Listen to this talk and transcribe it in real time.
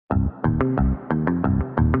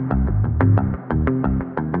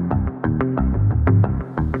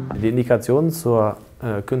Die Indikationen zum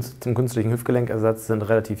künstlichen Hüftgelenkersatz sind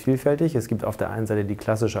relativ vielfältig. Es gibt auf der einen Seite die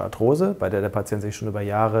klassische Arthrose, bei der der Patient sich schon über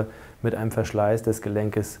Jahre mit einem Verschleiß des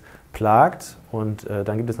Gelenkes plagt. Und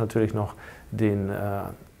dann gibt es natürlich noch den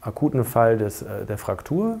akuten Fall der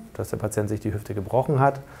Fraktur, dass der Patient sich die Hüfte gebrochen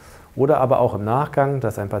hat. Oder aber auch im Nachgang,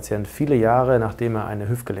 dass ein Patient viele Jahre, nachdem er eine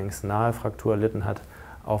hüftgelenksnahe Fraktur erlitten hat,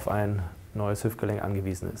 auf ein neues Hüftgelenk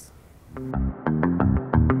angewiesen ist.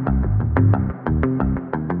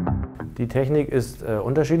 Die Technik ist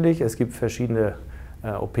unterschiedlich. Es gibt verschiedene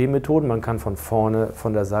OP-Methoden. Man kann von vorne,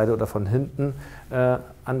 von der Seite oder von hinten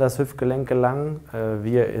an das Hüftgelenk gelangen.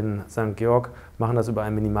 Wir in St. Georg machen das über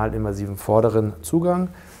einen minimalinvasiven vorderen Zugang.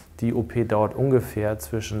 Die OP dauert ungefähr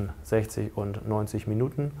zwischen 60 und 90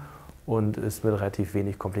 Minuten und ist mit relativ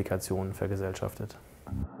wenig Komplikationen vergesellschaftet.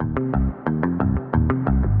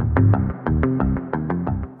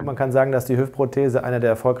 Man kann sagen, dass die Hüftprothese eine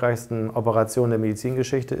der erfolgreichsten Operationen der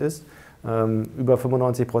Medizingeschichte ist. Über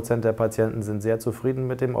 95% der Patienten sind sehr zufrieden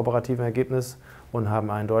mit dem operativen Ergebnis und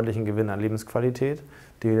haben einen deutlichen Gewinn an Lebensqualität,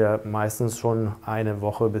 der meistens schon eine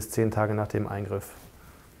Woche bis 10 Tage nach dem Eingriff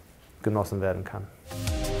genossen werden kann.